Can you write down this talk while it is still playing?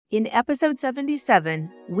In episode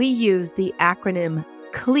 77, we use the acronym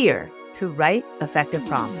CLEAR to write effective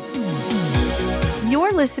prompts.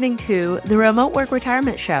 You're listening to the Remote Work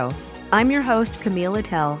Retirement Show. I'm your host, Camille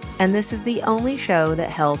Littell, and this is the only show that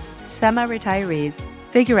helps semi-retirees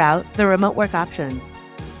figure out the remote work options.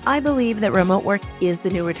 I believe that remote work is the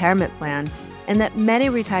new retirement plan, and that many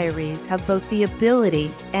retirees have both the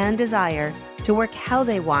ability and desire to work how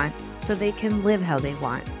they want so they can live how they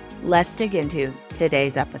want. Let's dig into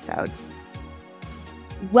today's episode.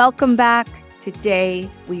 Welcome back. Today,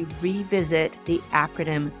 we revisit the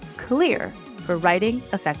acronym CLEAR for writing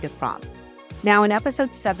effective prompts. Now, in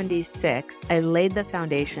episode 76, I laid the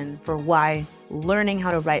foundation for why learning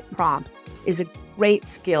how to write prompts is a great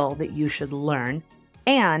skill that you should learn,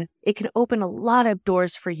 and it can open a lot of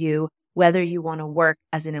doors for you, whether you want to work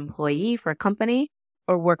as an employee for a company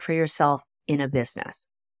or work for yourself in a business.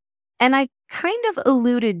 And I kind of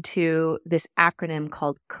alluded to this acronym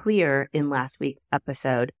called CLEAR in last week's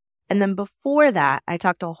episode. And then before that, I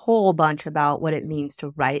talked a whole bunch about what it means to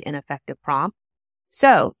write an effective prompt.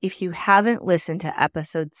 So if you haven't listened to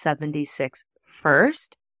episode 76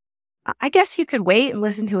 first, I guess you could wait and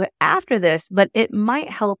listen to it after this, but it might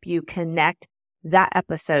help you connect that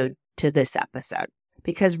episode to this episode.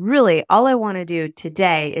 Because really, all I want to do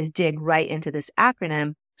today is dig right into this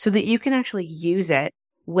acronym so that you can actually use it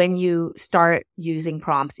when you start using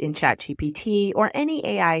prompts in ChatGPT or any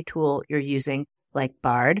AI tool you're using, like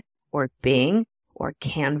Bard or Bing or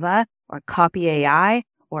Canva or Copy AI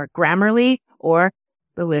or Grammarly, or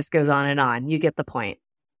the list goes on and on. You get the point.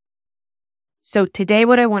 So today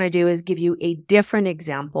what I want to do is give you a different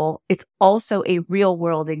example. It's also a real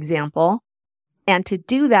world example. And to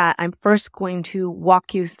do that, I'm first going to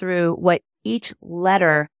walk you through what each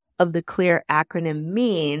letter of the CLEAR acronym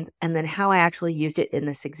means, and then how I actually used it in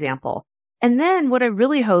this example. And then what I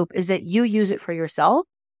really hope is that you use it for yourself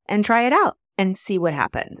and try it out and see what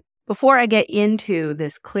happens. Before I get into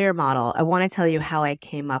this CLEAR model, I want to tell you how I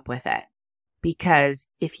came up with it. Because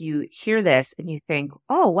if you hear this and you think,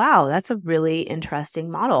 oh, wow, that's a really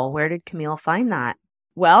interesting model. Where did Camille find that?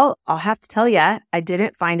 Well, I'll have to tell you, I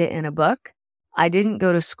didn't find it in a book. I didn't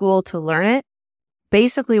go to school to learn it.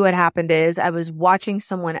 Basically, what happened is I was watching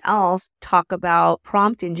someone else talk about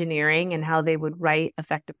prompt engineering and how they would write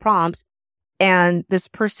effective prompts. And this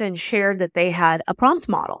person shared that they had a prompt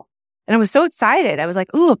model. And I was so excited. I was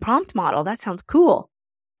like, ooh, a prompt model. That sounds cool.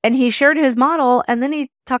 And he shared his model. And then he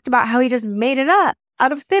talked about how he just made it up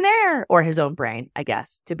out of thin air, or his own brain, I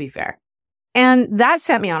guess, to be fair. And that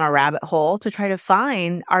sent me on a rabbit hole to try to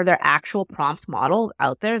find, are there actual prompt models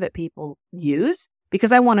out there that people use?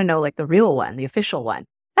 Because I want to know like the real one, the official one.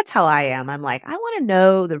 That's how I am. I'm like, I want to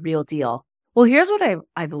know the real deal. Well, here's what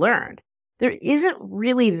I've learned. There isn't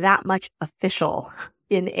really that much official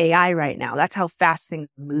in AI right now. That's how fast things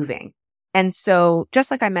are moving. And so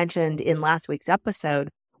just like I mentioned in last week's episode,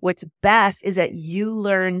 what's best is that you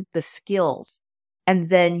learn the skills and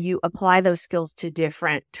then you apply those skills to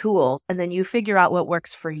different tools and then you figure out what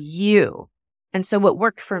works for you. And so what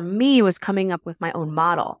worked for me was coming up with my own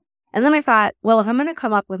model. And then I thought, well, if I'm going to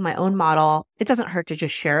come up with my own model, it doesn't hurt to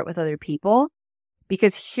just share it with other people,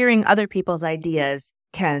 because hearing other people's ideas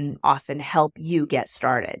can often help you get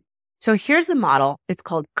started. So here's the model. It's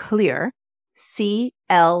called CLEAR,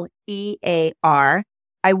 CLEAR.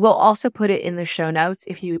 I will also put it in the show notes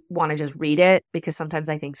if you want to just read it, because sometimes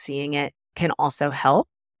I think seeing it can also help.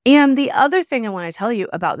 And the other thing I want to tell you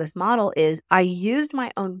about this model is I used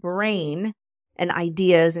my own brain and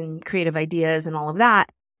ideas and creative ideas and all of that.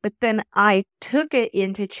 But then I took it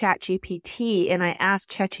into ChatGPT and I asked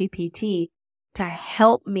ChatGPT to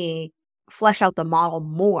help me flesh out the model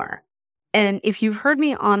more. And if you've heard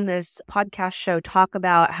me on this podcast show talk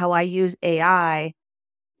about how I use AI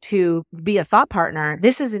to be a thought partner,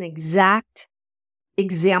 this is an exact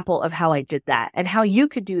example of how I did that and how you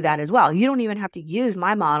could do that as well. You don't even have to use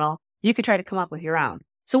my model. You could try to come up with your own.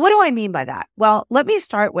 So what do I mean by that? Well, let me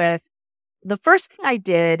start with the first thing I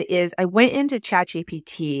did is I went into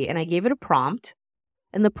ChatGPT and I gave it a prompt.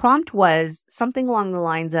 And the prompt was something along the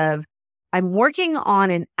lines of, I'm working on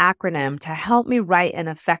an acronym to help me write an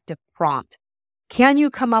effective prompt. Can you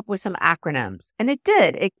come up with some acronyms? And it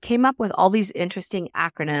did. It came up with all these interesting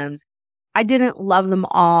acronyms. I didn't love them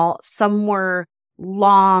all. Some were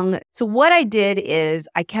long. So what I did is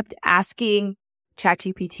I kept asking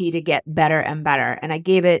ChatGPT to get better and better. And I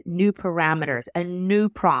gave it new parameters and new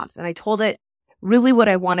prompts. And I told it really what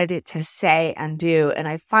I wanted it to say and do. And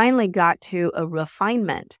I finally got to a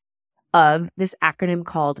refinement of this acronym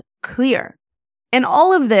called CLEAR. And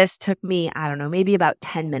all of this took me, I don't know, maybe about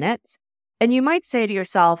 10 minutes. And you might say to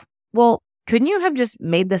yourself, well, couldn't you have just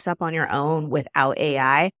made this up on your own without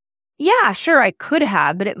AI? Yeah, sure, I could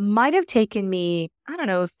have, but it might have taken me,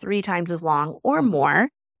 3 times as long or more.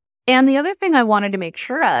 And the other thing I wanted to make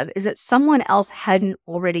sure of is that someone else hadn't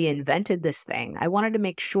already invented this thing. I wanted to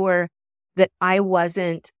make sure that I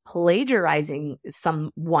wasn't plagiarizing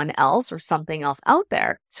someone else or something else out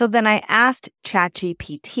there. So then I asked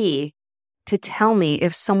ChatGPT to tell me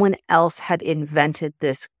if someone else had invented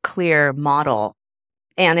this clear model.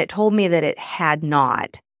 And it told me that it had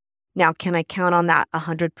not. Now, can I count on that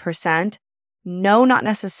 100%? No, not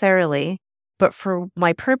necessarily. But for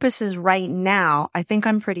my purposes right now, I think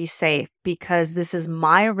I'm pretty safe because this is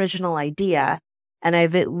my original idea. And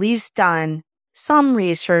I've at least done some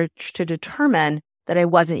research to determine that I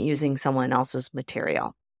wasn't using someone else's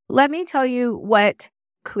material. Let me tell you what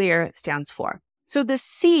CLEAR stands for. So the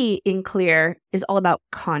C in CLEAR is all about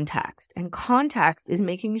context. And context is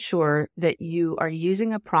making sure that you are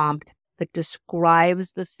using a prompt that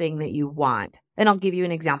describes the thing that you want. And I'll give you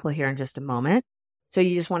an example here in just a moment. So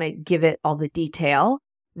you just want to give it all the detail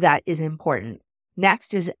that is important.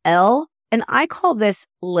 Next is L, and I call this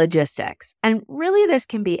logistics. And really, this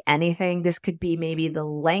can be anything. This could be maybe the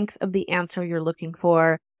length of the answer you're looking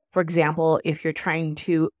for. For example, if you're trying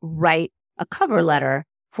to write a cover letter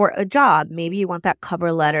for a job, maybe you want that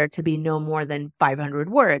cover letter to be no more than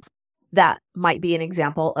 500 words. That might be an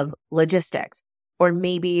example of logistics. Or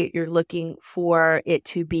maybe you're looking for it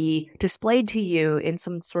to be displayed to you in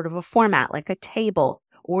some sort of a format, like a table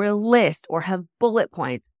or a list, or have bullet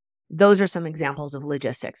points. Those are some examples of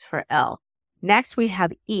logistics for L. Next, we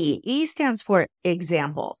have E. E stands for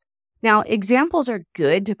examples. Now, examples are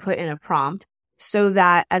good to put in a prompt so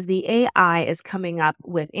that as the AI is coming up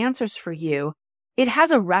with answers for you, it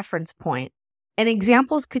has a reference point. And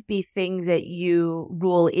examples could be things that you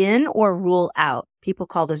rule in or rule out. People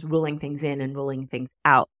call this ruling things in and ruling things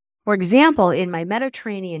out. For example, in my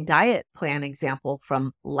Mediterranean diet plan example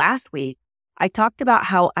from last week, I talked about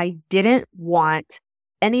how I didn't want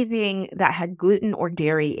anything that had gluten or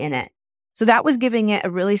dairy in it. So that was giving it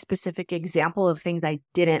a really specific example of things I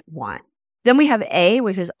didn't want. Then we have A,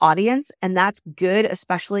 which is audience, and that's good,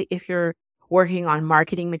 especially if you're working on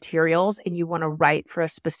marketing materials and you want to write for a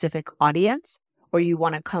specific audience, or you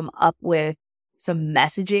want to come up with some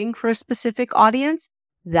messaging for a specific audience.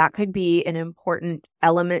 That could be an important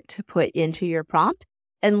element to put into your prompt.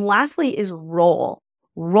 And lastly is role.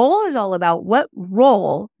 Role is all about what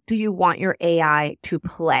role do you want your AI to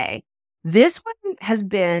play? This one has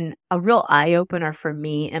been a real eye-opener for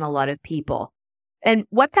me and a lot of people. And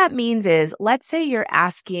what that means is, let's say you're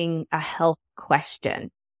asking a health question.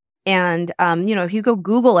 And, if you go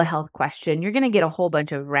Google a health question, you're going to get a whole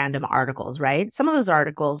bunch of random articles, right? Some of those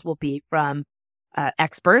articles will be from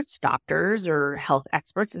experts, doctors, or health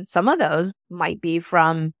experts. And some of those might be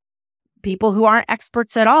from people who aren't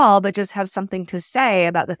experts at all, but just have something to say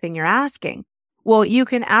about the thing you're asking. Well, you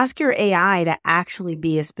can ask your AI to actually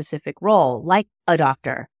be a specific role, like a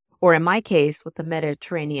doctor. Or in my case, with the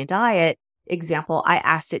Mediterranean diet example, I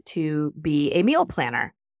asked it to be a meal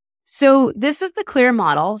planner. So this is the CLEAR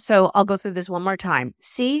model. So I'll go through this one more time.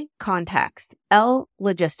 C, context. L,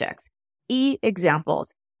 logistics. E,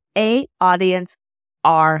 examples. A, audience.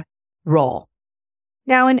 R, role.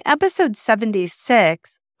 Now in episode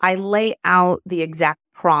 76, I lay out the exact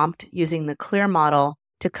prompt using the CLEAR model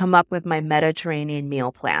to come up with my Mediterranean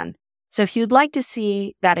meal plan. So if you'd like to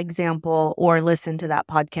see that example or listen to that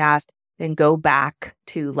podcast, then go back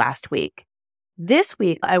to last week. This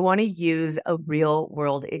week, I want to use a real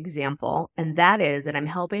world example, and that is that I'm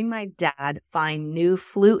helping my dad find new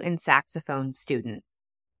flute and saxophone students.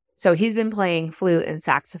 So he's been playing flute and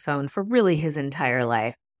saxophone for really his entire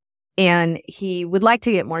life, and he would like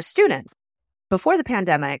to get more students. Before the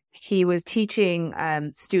pandemic, he was teaching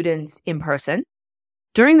students in person.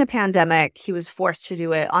 During the pandemic, he was forced to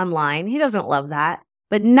do it online. He doesn't love that,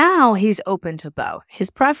 but now he's open to both. His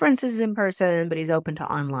preference is in person, but he's open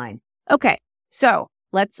to online. Okay. So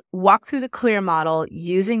let's walk through the CLEAR model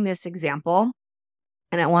using this example.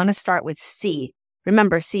 And I want to start with C.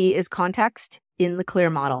 Remember, C is context in the CLEAR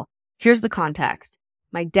model. Here's the context.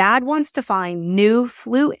 My dad wants to find new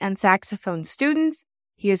flute and saxophone students.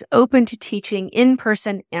 He is open to teaching in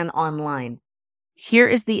person and online. Here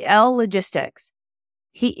is the L, logistics.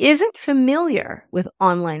 He isn't familiar with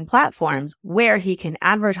online platforms where he can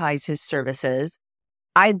advertise his services.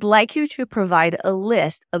 I'd like you to provide a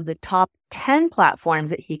list of the top 10 platforms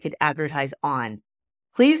that he could advertise on.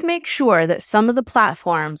 Please make sure that some of the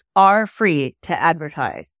platforms are free to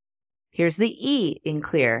advertise. Here's the E in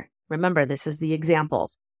CLEAR. Remember, this is the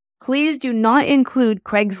examples. Please do not include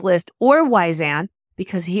Craigslist or Wyzant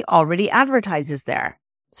because he already advertises there.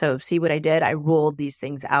 So see what I did? I ruled these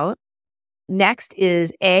things out. Next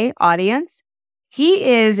is A, audience. He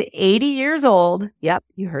is 80 years old. Yep,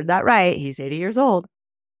 you heard that right. He's 80 years old.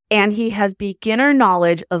 And he has beginner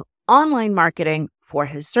knowledge of online marketing for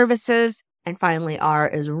his services. And finally, R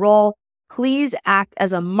is role. Please act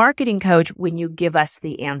as a marketing coach when you give us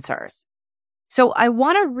the answers. So I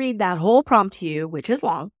want to read that whole prompt to you, which is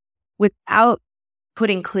long, without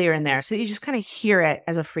putting clear in there. So you just kind of hear it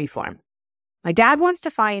as a free form. My dad wants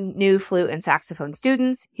to find new flute and saxophone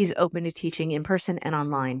students. He's open to teaching in person and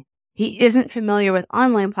online. He isn't familiar with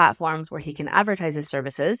online platforms where he can advertise his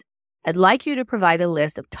services. I'd like you to provide a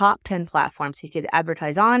list of top 10 platforms he could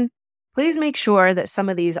advertise on. Please make sure that some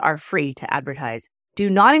of these are free to advertise. Do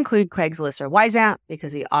not include Craigslist or Wisant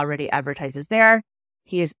because he already advertises there.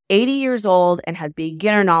 He is 80 years old and has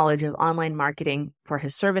beginner knowledge of online marketing for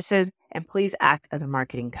his services, and please act as a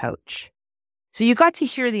marketing coach. So you got to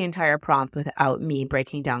hear the entire prompt without me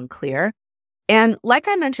breaking down clear. And like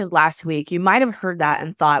I mentioned last week, you might have heard that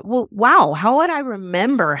and thought, well, wow, how would I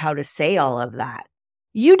remember how to say all of that?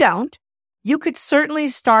 You don't. You could certainly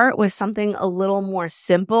start with something a little more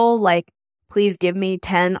simple, like, please give me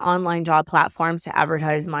 10 online job platforms to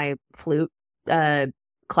advertise my flute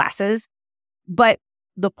classes. But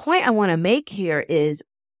the point I want to make here is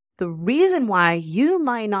the reason why you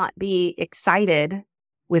might not be excited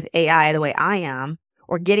with AI the way I am,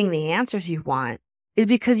 or getting the answers you want, is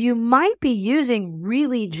because you might be using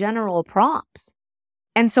really general prompts.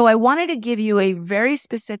 And so I wanted to give you a very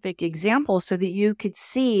specific example so that you could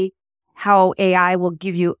see how AI will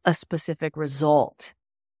give you a specific result.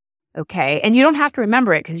 Okay. And you don't have to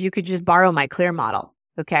remember it because you could just borrow my clear model.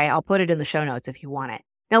 Okay. I'll put it in the show notes if you want it.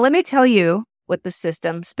 Now, let me tell you what the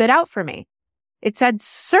system spit out for me. It said,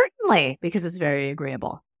 certainly, because it's very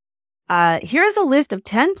agreeable. Here's a list of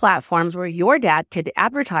 10 platforms where your dad could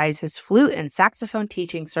advertise his flute and saxophone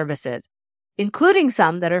teaching services, including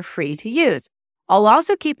some that are free to use. I'll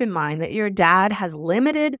also keep in mind that your dad has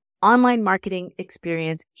limited online marketing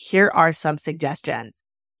experience. Here are some suggestions.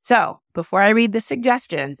 So before I read the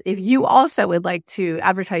suggestions, if you also would like to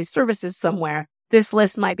advertise services somewhere, this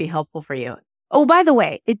list might be helpful for you. Oh, by the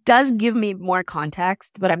way, it does give me more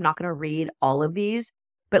context, but I'm not going to read all of these.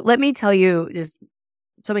 But let me tell you just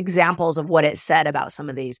some examples of what it said about some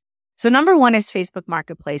of these. So number one is Facebook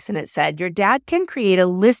Marketplace, and it said, your dad can create a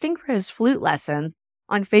listing for his flute lessons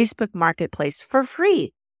on Facebook Marketplace for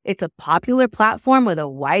free. It's a popular platform with a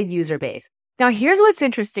wide user base. Now, here's what's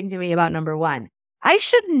interesting to me about number one. I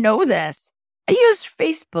should know this. I use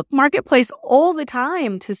Facebook Marketplace all the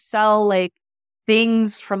time to sell like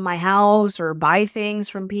things from my house or buy things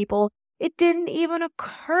from people. It didn't even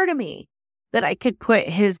occur to me that I could put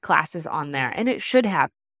his classes on there, and it should have.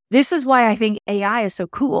 This is why I think AI is so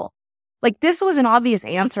cool. Like, this was an obvious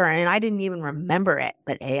answer and I didn't even remember it,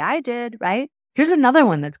 but AI did, right? Here's another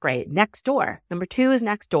one that's great. Nextdoor. Number 2 is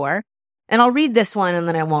Nextdoor. And I'll read this one and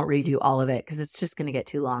then I won't read you all of it because it's just going to get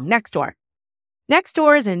too long. Nextdoor.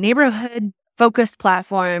 Nextdoor is a neighborhood-focused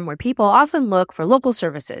platform where people often look for local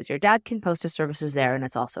services. Your dad can post his services there and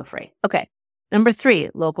it's also free. Okay. Number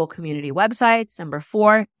 3, local community websites. Number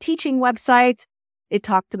 4, teaching websites. It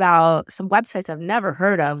talked about some websites I've never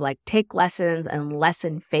heard of, like Take Lessons and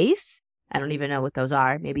Lesson Face. I don't even know what those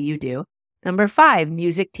are. Maybe you do. Number 5,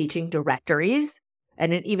 music teaching directories.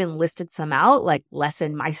 And it even listed some out, like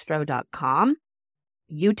lessonmaestro.com,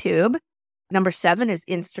 YouTube. Number 7 is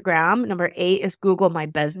Instagram. Number 8 is Google My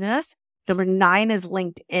Business. Number 9 is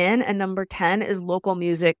LinkedIn. And number 10 is local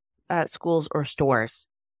music schools or stores.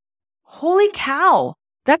 Holy cow.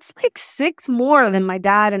 That's like 6 more than my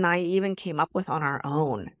dad and I even came up with on our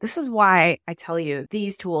own. This is why I tell you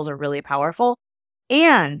these tools are really powerful,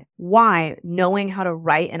 and why knowing how to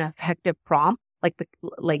write an effective prompt,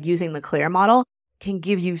 like using the clear model, can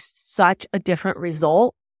give you such a different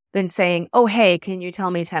result than saying, oh, hey, can you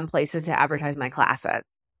tell me 10 places to advertise my classes?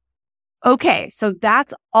 Okay, so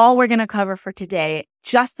that's all we're going to cover for today.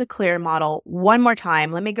 Just the clear model. One more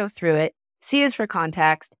time. Let me go through it. C is for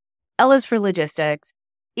context. L is for logistics.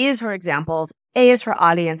 E is for examples, A is for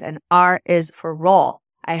audience, and R is for role.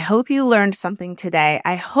 I hope you learned something today.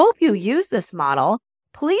 I hope you use this model.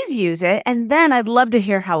 Please use it, and then I'd love to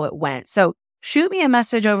hear how it went. So shoot me a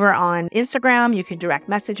message over on Instagram. You can direct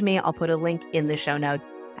message me. I'll put a link in the show notes.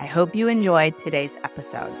 I hope you enjoyed today's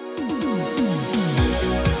episode.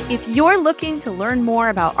 If you're looking to learn more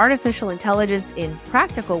about artificial intelligence in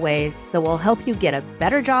practical ways that will help you get a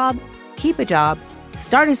better job, keep a job,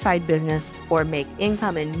 start a side business, or make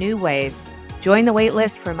income in new ways, join the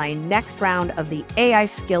waitlist for my next round of the AI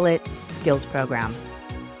Skillet Skills Program.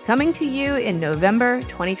 Coming to you in November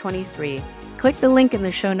 2023. Click the link in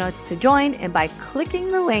the show notes to join, and by clicking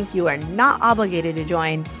the link, you are not obligated to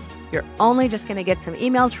join. You're only just going to get some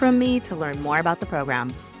emails from me to learn more about the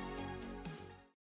program.